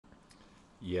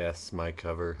Yes, my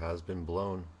cover has been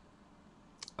blown.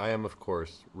 I am, of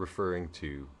course, referring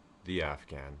to the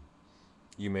Afghan.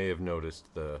 You may have noticed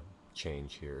the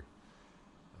change here.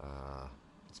 Uh,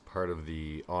 it's part of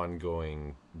the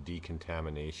ongoing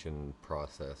decontamination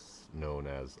process known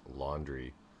as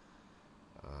laundry.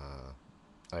 Uh,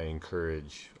 I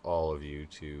encourage all of you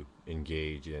to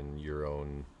engage in your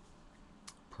own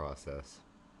process.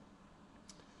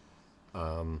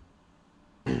 Um,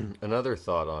 Another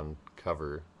thought on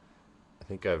cover. I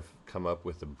think I've come up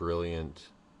with a brilliant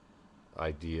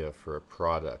idea for a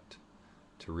product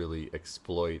to really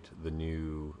exploit the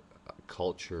new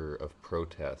culture of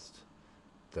protest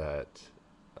that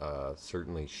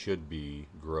certainly should be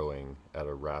growing at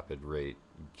a rapid rate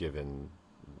given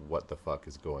what the fuck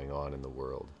is going on in the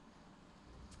world.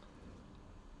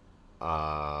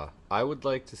 I would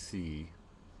like to see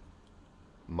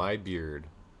my beard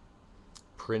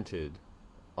printed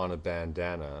on a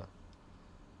bandana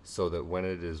so that when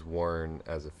it is worn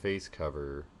as a face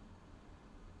cover,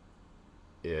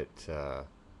 it,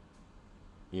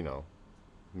 you know,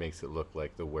 makes it look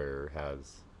like the wearer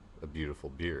has a beautiful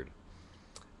beard.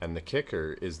 And the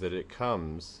kicker is that it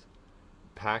comes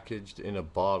packaged in a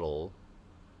bottle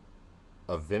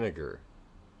of vinegar.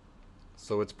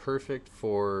 So it's perfect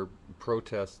for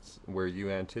protests where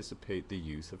you anticipate the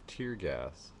use of tear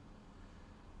gas.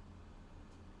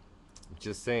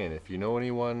 Just saying, if you know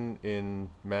anyone in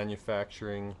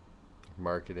manufacturing,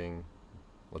 marketing,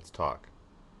 let's talk.